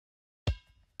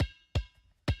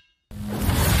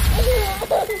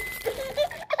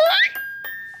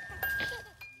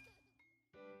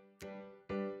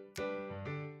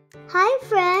Hi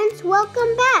friends,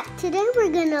 welcome back. Today we're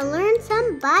gonna learn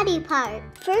some body parts.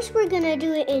 First we're gonna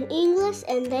do it in English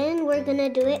and then we're gonna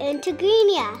do it in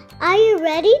Tigrinya. Are you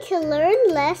ready to learn?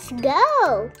 Let's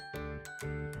go.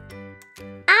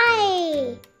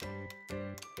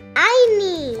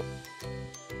 Ayni,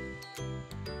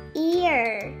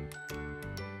 ear,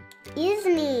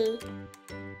 izni,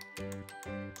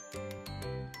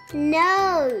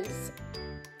 nose,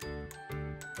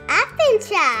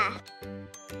 Habesha,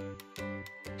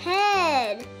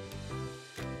 head,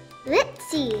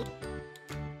 lipsy,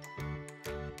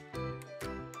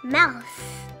 mouth,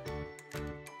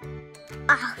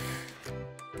 off,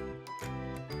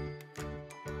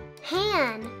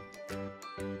 hand,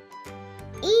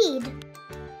 eed,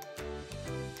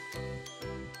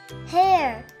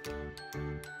 hair,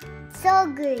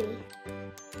 sogri,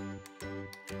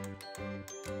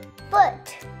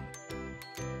 foot,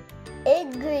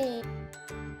 igri.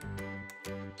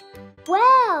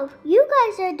 Wow, you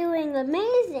guys are doing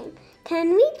amazing.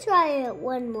 Can we try it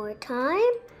one more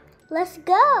time? Let's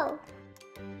go.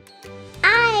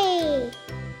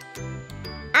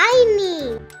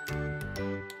 Ayni,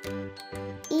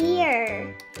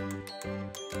 ear,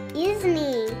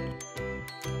 izni,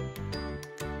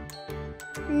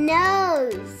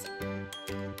 nose,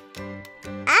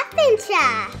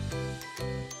 Habesha,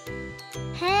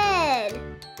 head,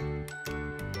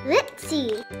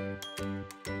 lipsy,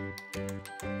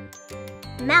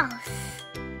 mouth,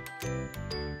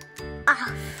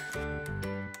 off,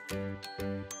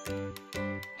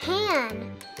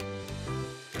 hand,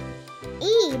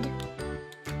 eed,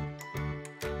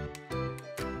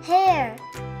 hair,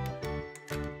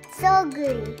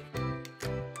 sogri,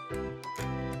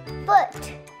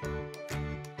 foot,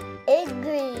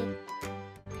 igri.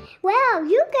 Wow,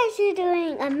 you guys are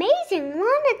doing amazing.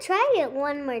 Wanna try it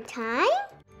one more time?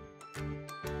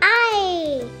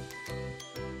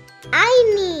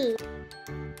 Ayni,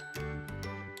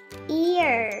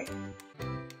 ear,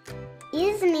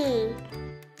 izni,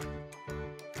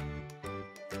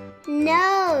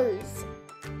 nose,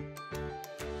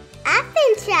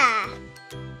 Habesha,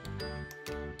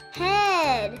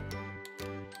 head,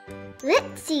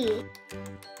 lipsy,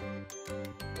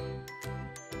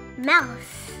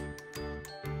 mouth,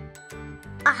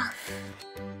 off,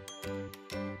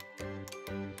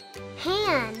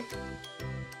 hand,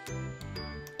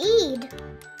 eed,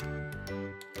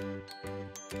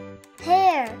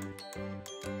 hair,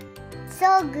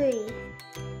 sogri,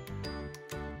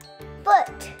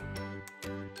 foot,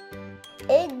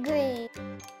 igri.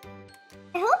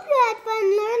 I hope you had fun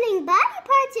learning body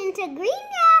parts in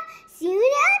Tigrinya. See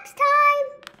you next time.